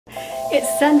It's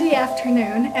Sunday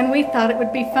afternoon, and we thought it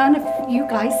would be fun if you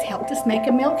guys helped us make a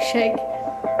milkshake.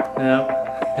 Yeah,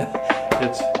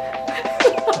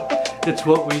 it's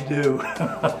what we do.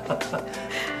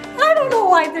 I don't know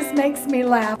why this makes me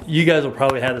laugh. You guys will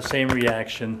probably have the same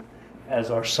reaction as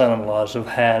our son-in-laws have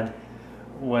had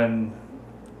when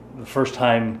the first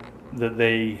time that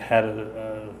they had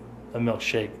a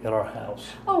milkshake at our house.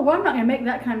 Oh, well, I'm not going to make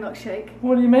that kind of milkshake.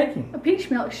 What are you making? A peach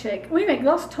milkshake. We make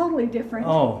those totally different.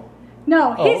 Oh.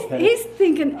 No, Okay. he's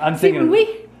thinking. I'm thinking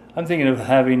of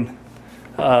having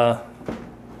come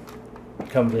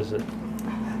visit.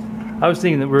 I was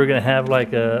thinking that we were going to have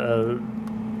like a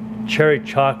cherry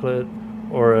chocolate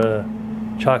or a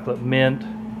chocolate mint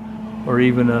or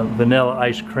even a vanilla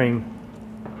ice cream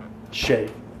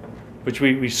shake, which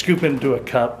we scoop into a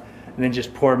cup and then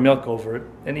just pour milk over it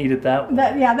and eat it that way.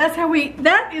 That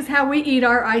is how we eat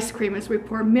our ice cream, is we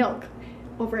pour milk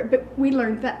over it. But we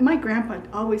learned that my grandpa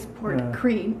always poured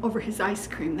cream over his ice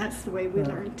cream. That's the way we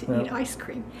learned to eat ice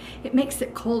cream. It makes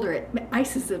it colder, it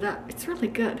ices it up. It's really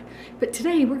good. But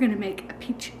today we're going to make a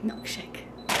peach milkshake.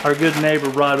 Our good neighbor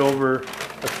brought over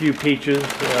a few peaches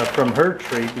from her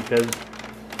tree because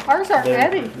ours are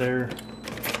ready. They're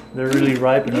really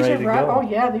ripe and ready to go. Oh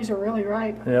yeah, these are really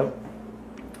ripe. Yep.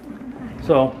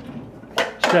 So,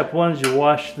 step one is you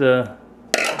wash the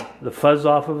fuzz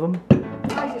off of them.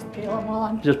 I just peel them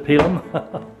on. Just peel them.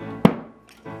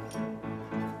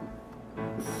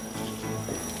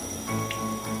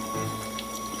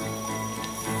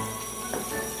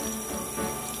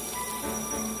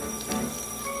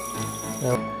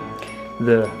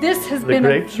 This has been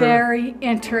a very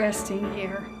interesting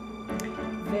year.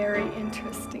 Very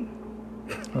interesting.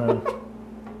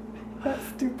 That's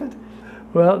stupid.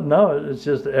 Well, no, it's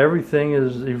just everything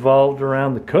has evolved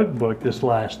around the cookbook this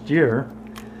last year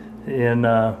in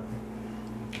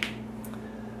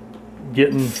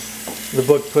getting the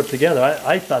book put together.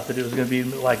 I thought that it was going to be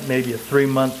like maybe a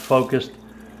 3-month focused,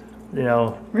 you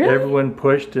know, really? Everyone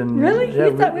pushed and... Really? Yeah,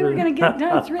 you thought we were going to get it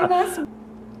done in 3 months?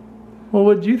 Well,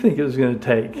 what did you think it was going to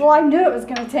take? Well, I knew it was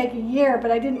going to take a year,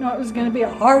 but I didn't know it was going to be a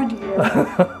hard year.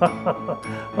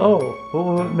 Oh,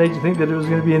 well, what made you think that it was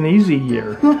going to be an easy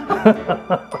year?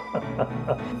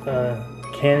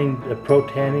 Canning, a pro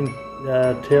tanning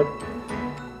tip.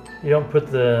 You don't put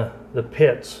the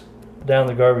pits down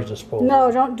the garbage disposal.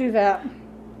 No, don't do that.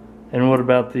 And what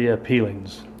about the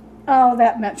peelings? Oh,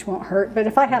 that much won't hurt. But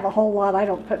if I have a whole lot, I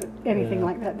don't put anything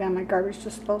like that down my garbage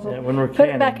disposal. Yeah, when we're put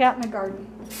canning. It back out in the garden.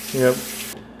 Yep.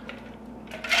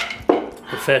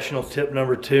 Professional tip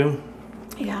number 2.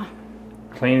 Yeah.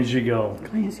 Clean as you go.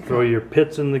 Clean as you go. Throw your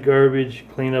pits in the garbage.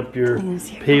 Clean up your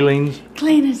peelings.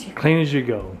 Clean as you go. Clean as you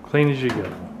go. Clean as you go.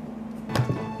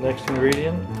 Next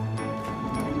ingredient.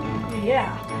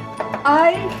 Yeah.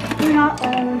 I do not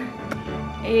own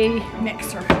a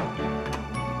mixer.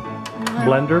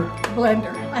 Blender?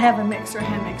 Blender. I have a mixer,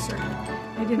 hand mixer.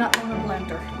 I do not own a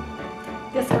blender.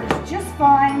 This works just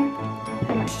fine.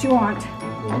 How much do you want?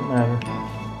 Doesn't matter.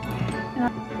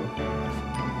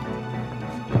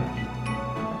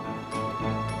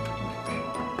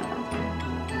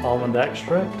 Almond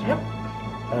extract? Yep.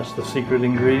 That's the secret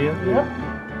ingredient? Yep.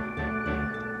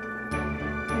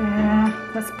 Yeah,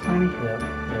 that's plenty. Yep.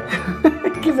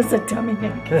 Give us a tummy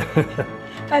ache.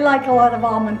 I like a lot of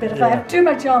almond, but if I have too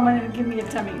much almond, it'll give me a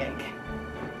tummy ache.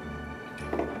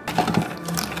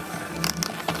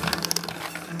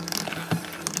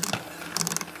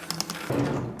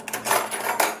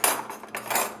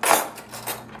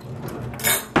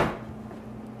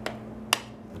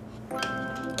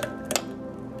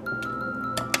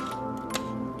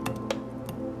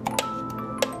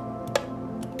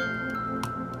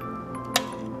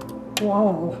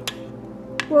 Whoa.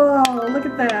 Whoa, look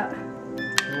at that.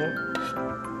 Yep.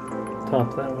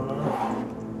 Top that one off.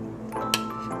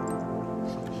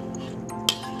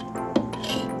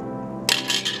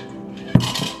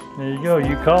 There you go,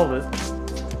 you called it.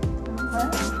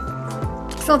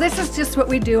 So this is just what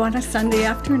we do on a Sunday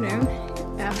afternoon.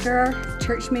 After our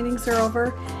church meetings are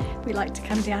over, we like to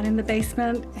come down in the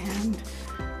basement and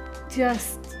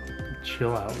just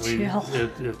chill out. Chill.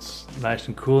 It's nice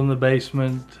and cool in the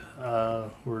basement.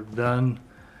 We're done.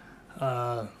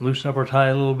 Loosen up our tie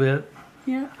a little bit.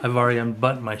 Yeah. I've already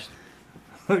unbuttoned my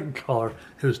collar.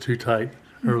 It was too tight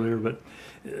earlier, but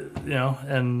you know,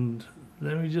 and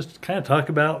then we just kind of talk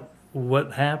about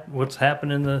what's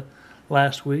happened in the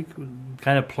last week,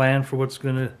 kind of plan for what's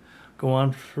going to go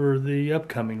on for the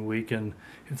upcoming week, and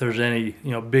if there's any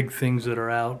big things that are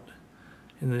out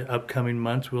in the upcoming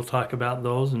months, we'll talk about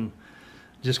those and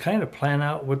just kind of plan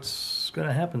out what's going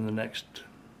to happen the next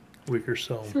week or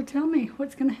so. So tell me,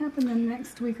 what's going to happen in the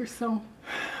next week or so?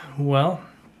 Well,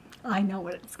 I know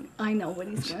what he's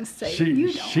going to say.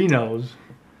 She knows,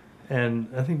 and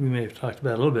I think we may have talked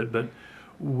about it a little bit, but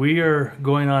we are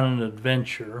going on an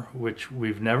adventure which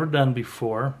we've never done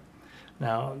before.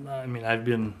 Now, I mean, I've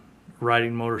been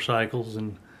riding motorcycles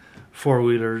and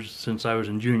four-wheelers since I was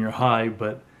in junior high,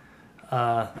 but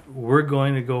we're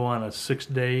going to go on a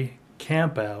 6-day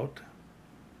camp out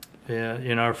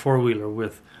in our four-wheeler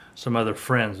with some other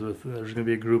friends. There's going to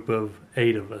be a group of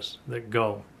 8 of us that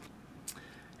go.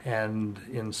 And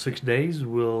in 6 days,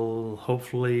 we'll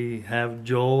hopefully have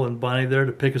Joel and Bonnie there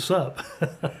to pick us up.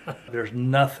 There's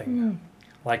nothing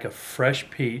like a fresh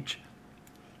peach.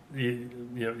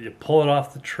 You pull it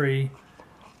off the tree,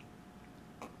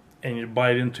 and you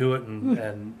bite into it,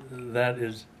 and that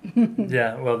is,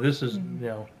 yeah. Well, this is,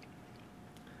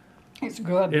 it's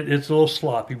good. It's a little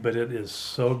sloppy, but it is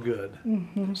so good.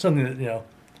 Something that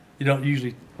you don't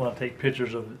usually want to take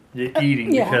pictures of you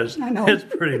eating because it's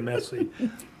pretty messy.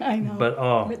 I know.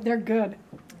 But they're good.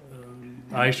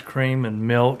 Ice cream and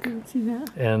milk,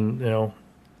 and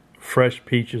fresh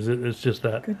peaches. It's just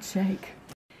that good shake.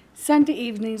 Sunday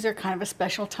evenings are kind of a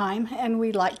special time, and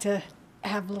we like to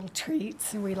have little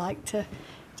treats, and we like to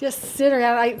just sit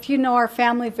around. If you know our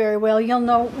family very well, you'll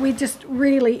know we just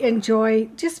really enjoy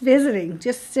just visiting,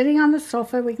 just sitting on the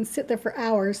sofa. We can sit there for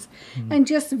hours and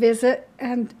just visit,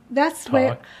 and that's the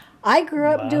way I grew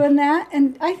up doing that,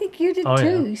 and I think you did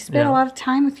too. Yeah. You spent a lot of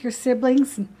time with your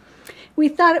siblings, and we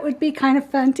thought it would be kind of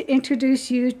fun to introduce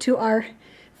you to our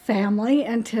family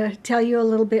and to tell you a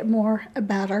little bit more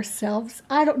about ourselves.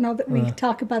 I don't know that we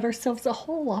talk about ourselves a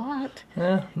whole lot.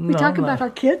 We talk about our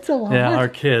kids a lot. Yeah, our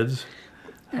kids.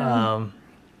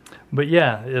 But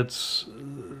yeah, it's,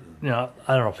 I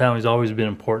don't know, family's always been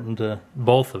important to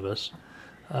both of us.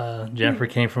 Jennifer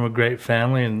came from a great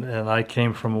family, and I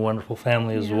came from a wonderful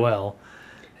family as well.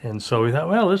 And so we thought,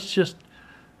 well, let's just,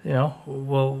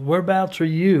 well, whereabouts are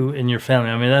you in your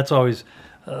family? I mean, that's always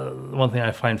one thing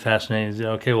I find fascinating is,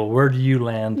 okay, well, where do you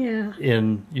land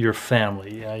in your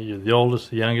family? You're the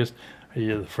oldest, the youngest? Are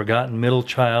you the forgotten middle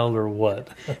child, or what?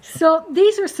 So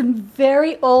these are some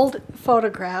very old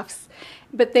photographs,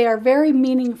 but they are very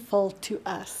meaningful to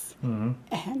us. And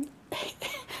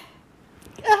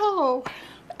I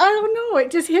don't know,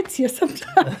 it just hits you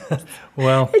sometimes.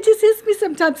 Well, it just hits me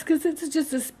sometimes because it's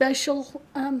just a special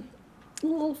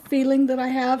little feeling that I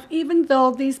have. Even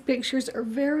though these pictures are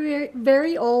very,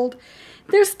 very old,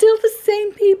 they're still the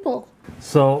same people.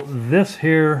 So this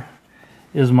here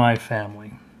is my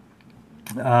family.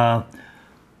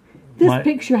 This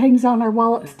picture hangs on our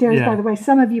wall upstairs, by the way.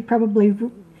 Some of you probably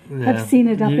have seen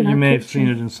it up in our You may picture. have seen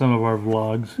it in some of our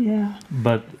vlogs. Yeah.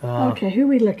 But okay, who are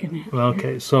we looking at? Well,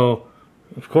 okay, so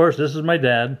of course this is my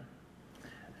dad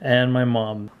and my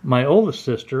mom. My oldest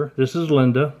sister, this is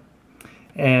Linda,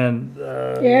 and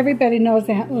everybody knows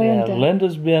Aunt Linda. Yeah,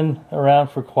 Linda's been around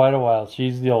for quite a while.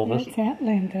 She's the oldest. That's Aunt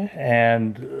Linda.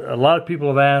 And a lot of people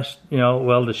have asked,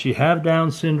 well, does she have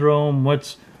Down syndrome?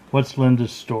 What's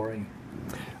Linda's story?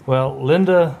 Well,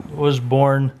 Linda was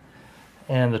born,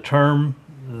 and the term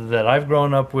that I've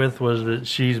grown up with was that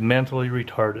she's mentally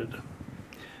retarded.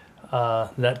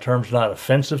 That term's not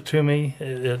offensive to me.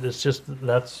 It's just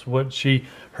that's what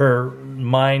her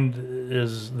mind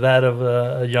is, that of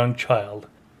a young child.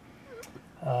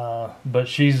 But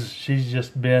she's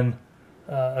just been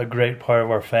a great part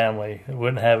of our family.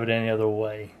 Wouldn't have it any other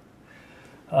way.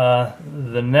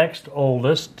 The next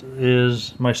oldest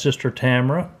is my sister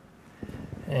Tamara,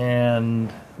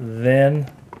 and then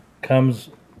comes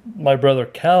my brother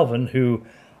Calvin, who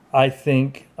I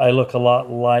think I look a lot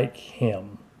like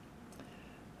him.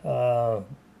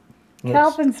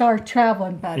 Calvin's our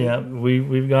traveling buddy. Yeah,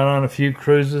 we've gone on a few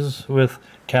cruises with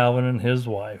Calvin and his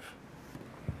wife.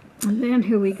 And then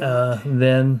who we got?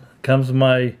 Then comes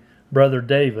my brother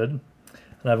David,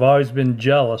 and I've always been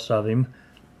jealous of him.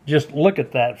 Just look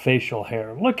at that facial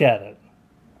hair. Look at it.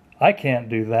 I can't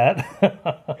do that.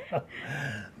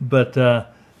 But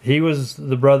he was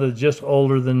the brother just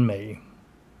older than me.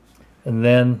 And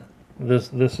then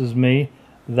this is me.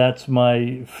 That's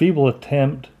my feeble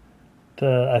attempt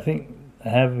to, I think,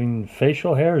 having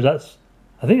facial hair.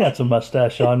 I think that's a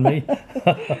mustache on me.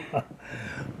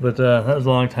 But that was a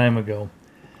long time ago.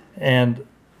 And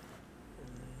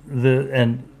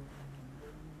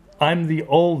I'm the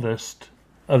oldest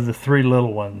of the 3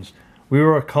 little ones. We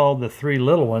were called the 3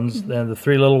 little ones, and the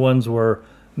 3 little ones were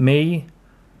me,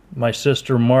 my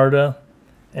sister Marta,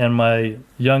 and my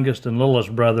youngest and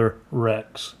littlest brother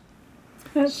Rex.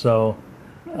 So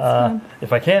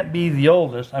if I can't be the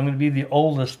oldest, I'm going to be the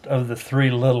oldest of the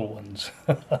 3 little ones.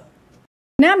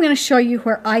 Now I'm going to show you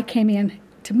where I came in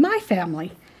to my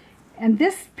family. And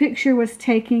this picture was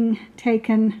taken,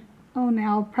 oh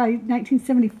now, probably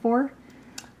 1974.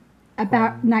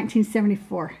 About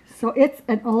 1974. So it's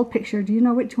an old picture. Do you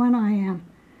know which one I am?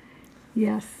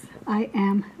 Yes, I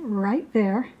am right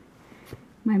there.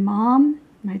 My mom,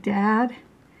 my dad,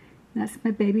 that's my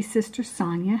baby sister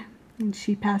Sonia, and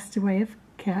she passed away of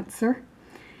cancer.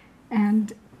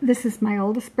 And this is my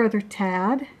oldest brother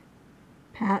Tad,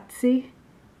 Patsy,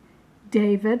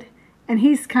 David, and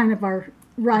he's kind of our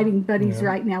riding buddies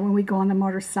right now when we go on the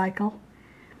motorcycle.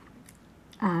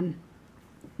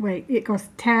 Wait, it goes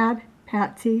Tad,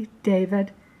 Patsy,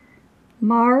 David,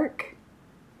 Mark,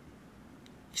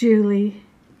 Julie,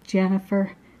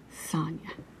 Jennifer,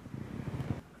 Sonia.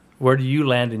 Where do you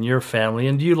land in your family,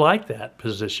 and do you like that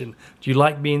position? Do you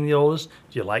like being the oldest?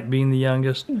 Do you like being the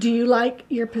youngest? Do you like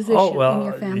your position in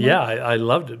your family? Yeah, I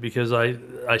loved it because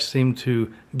I seemed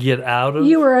to get out of...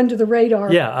 You were under the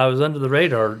radar. Yeah, I was under the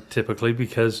radar typically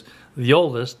because the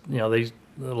oldest, you know, a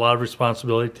lot of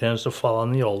responsibility tends to fall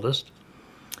on the oldest.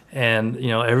 And, you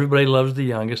know, everybody loves the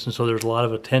youngest, and so there's a lot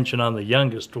of attention on the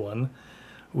youngest one,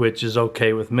 which is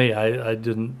okay with me. I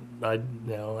think I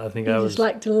was... You just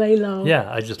like to lay low.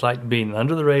 Yeah, I just liked being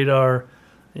under the radar,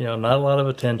 you know, not a lot of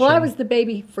attention. Well, I was the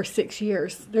baby for 6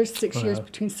 years. There's 6 years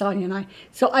between Sonia and I.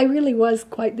 So I really was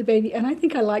quite the baby, and I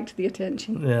think I liked the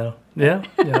attention. Yeah.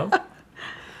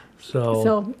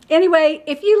 So anyway,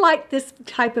 if you like this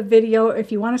type of video,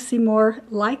 if you want to see more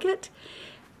like it,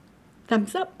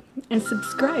 thumbs up and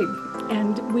subscribe,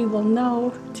 and we will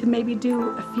know to maybe do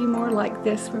a few more like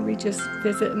this where we just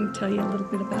visit and tell you a little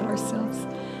bit about ourselves.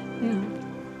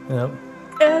 Yep.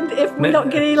 And if we don't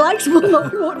get any likes, we'll know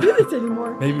we won't do this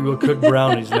anymore. Maybe we'll cook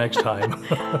brownies next time.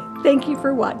 Thank you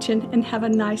for watching, and have a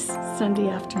nice Sunday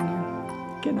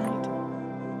afternoon. Good night.